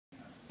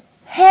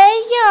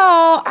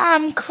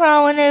I'm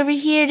crawling over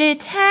here to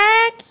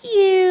attack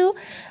you.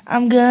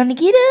 I'm gonna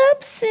get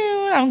up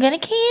soon. I'm gonna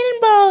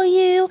cannonball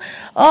you.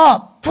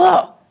 Oh,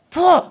 puh,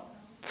 puh,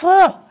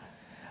 puh.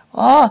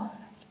 Oh,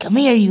 come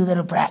here, you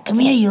little brat. Come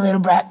here, you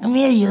little brat. Come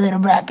here, you little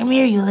brat. Come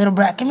here, you little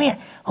brat. Come here.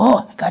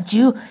 Oh, I got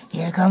you.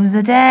 Here comes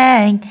the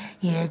tank.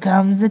 Here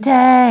comes the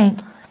tank.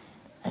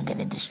 I'm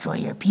gonna destroy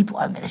your people.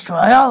 I'm gonna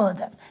destroy all of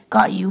them.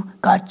 Got you,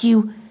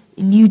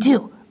 and you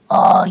too.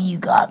 Oh, you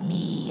got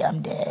me.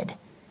 I'm dead.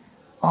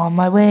 On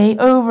my way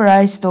over,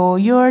 I stole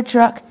your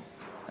truck.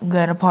 I'm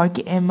gonna park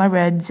it in my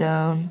red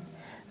zone.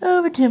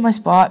 Over to my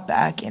spot,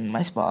 back in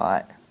my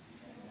spot.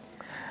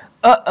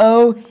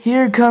 Uh-oh,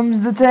 here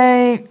comes the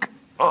tank.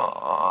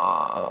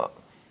 Oh.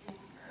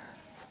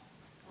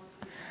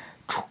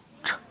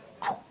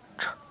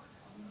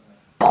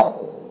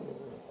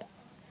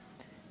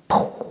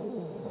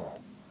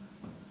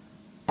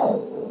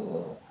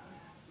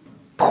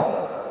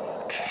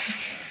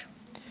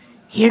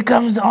 Here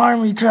comes the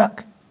army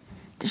truck.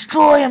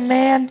 Destroy him,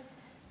 man.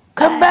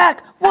 Come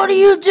back. What are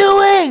you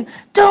doing?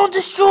 Don't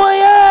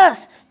destroy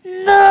us.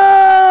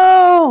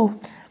 No.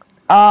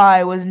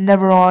 I was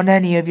never on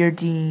any of your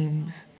teams.